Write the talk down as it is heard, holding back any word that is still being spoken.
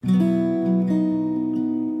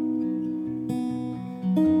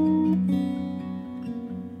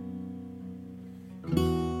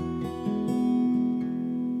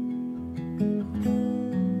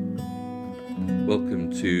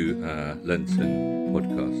Lenten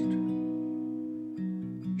podcast.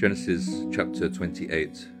 Genesis chapter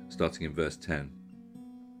 28, starting in verse 10.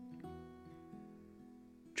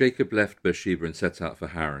 Jacob left Beersheba and set out for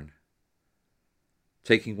Haran.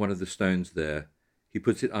 Taking one of the stones there, he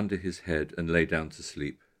put it under his head and lay down to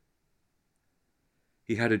sleep.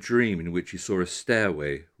 He had a dream in which he saw a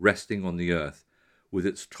stairway resting on the earth with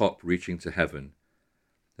its top reaching to heaven,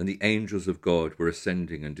 and the angels of God were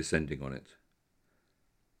ascending and descending on it.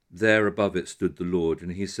 There above it stood the Lord,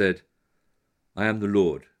 and he said, I am the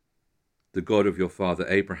Lord, the God of your father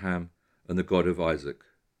Abraham and the God of Isaac.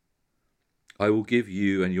 I will give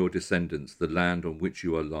you and your descendants the land on which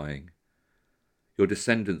you are lying. Your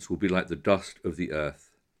descendants will be like the dust of the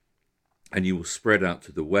earth, and you will spread out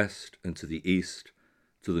to the west and to the east,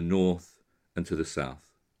 to the north and to the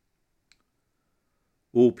south.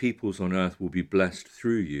 All peoples on earth will be blessed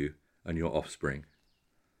through you and your offspring.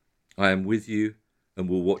 I am with you and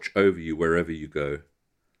will watch over you wherever you go,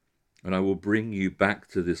 and I will bring you back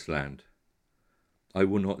to this land. I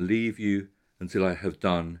will not leave you until I have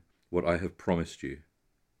done what I have promised you.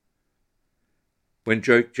 When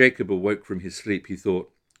Jacob awoke from his sleep, he thought,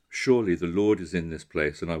 surely the Lord is in this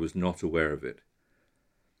place, and I was not aware of it.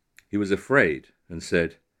 He was afraid and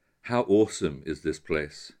said, how awesome is this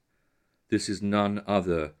place! This is none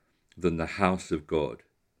other than the house of God.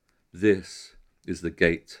 This is the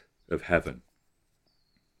gate of heaven.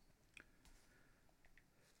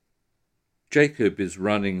 Jacob is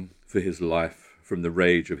running for his life from the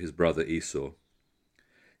rage of his brother Esau.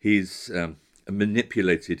 He's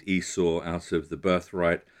manipulated Esau out of the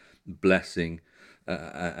birthright, blessing,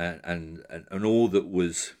 and all that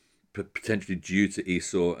was potentially due to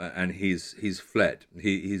Esau, and he's fled.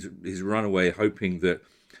 He's run away, hoping that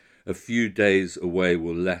a few days away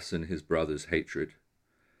will lessen his brother's hatred.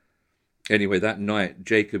 Anyway, that night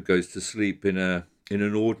Jacob goes to sleep in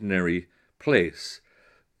an ordinary place,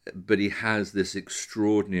 but he has this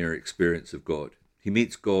extraordinary experience of God. He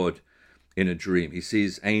meets God in a dream. He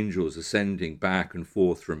sees angels ascending back and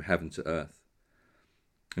forth from heaven to earth.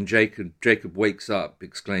 And Jacob wakes up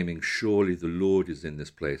exclaiming, surely the Lord is in this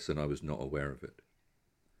place, and I was not aware of it.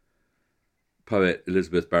 Poet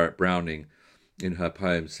Elizabeth Barrett Browning, in her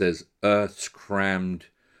poem, says, earth's crammed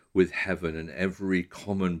with heaven and every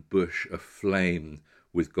common bush aflame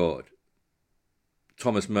with God.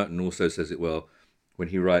 Thomas Merton also says it well when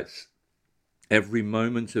he writes, every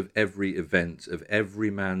moment of every event of every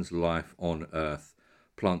man's life on earth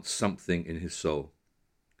plants something in his soul.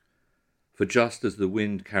 For just as the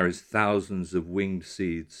wind carries thousands of winged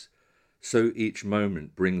seeds, so each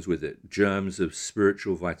moment brings with it germs of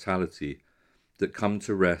spiritual vitality that come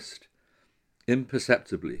to rest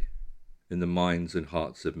imperceptibly in the minds and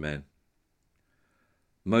hearts of men.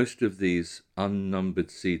 Most of these unnumbered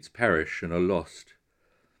seeds perish and are lost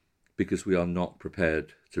because we are not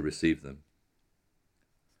prepared to receive them.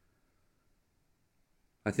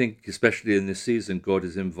 I think especially in this season, God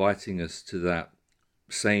is inviting us to that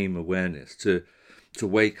same awareness, to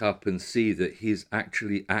wake up and see that he's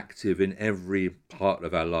actually active in every part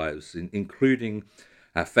of our lives, including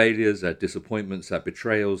our failures, our disappointments, our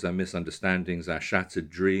betrayals, our misunderstandings, our shattered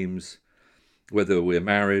dreams, whether we're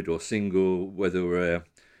married or single, whether we're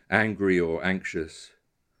angry or anxious.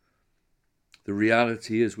 The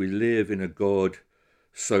reality is we live in a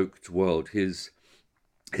God-soaked world. His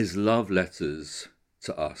love letters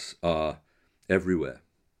to us are everywhere.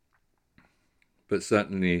 But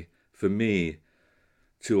certainly for me,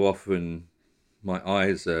 too often my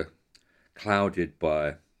eyes are clouded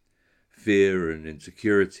by fear and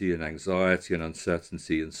insecurity and anxiety and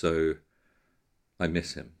uncertainty, and so I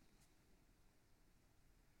miss him.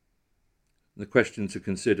 The question to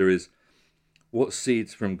consider is, what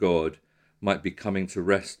seeds from God might be coming to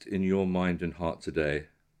rest in your mind and heart today,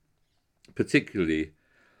 particularly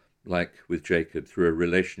like with Jacob, through a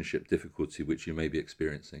relationship difficulty which you may be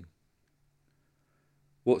experiencing?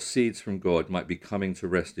 What seeds from God might be coming to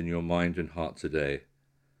rest in your mind and heart today,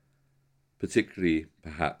 particularly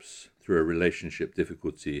perhaps through a relationship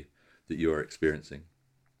difficulty that you are experiencing?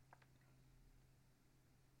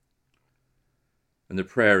 And the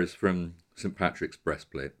prayer is from St. Patrick's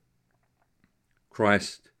breastplate.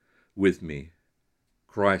 Christ with me,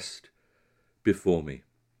 Christ before me,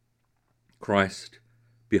 Christ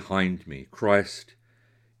behind me, Christ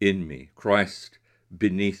in me, Christ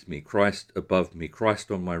beneath me, Christ above me, Christ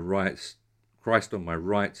on my right, Christ on my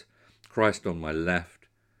right, Christ on my left,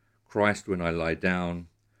 Christ when I lie down,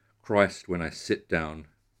 Christ when I sit down,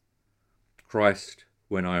 Christ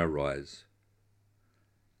when I arise.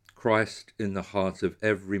 Christ in the heart of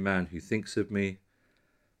every man who thinks of me,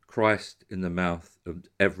 Christ in the mouth of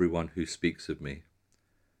everyone who speaks of me.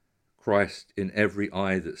 Christ in every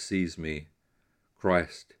eye that sees me,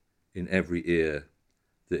 Christ in every ear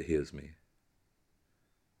that hears me.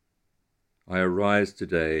 I arise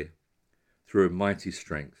today through a mighty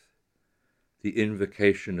strength, the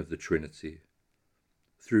invocation of the Trinity,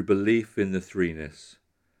 through belief in the threeness,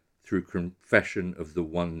 through confession of the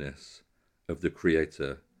oneness of the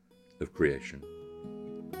Creator of creation.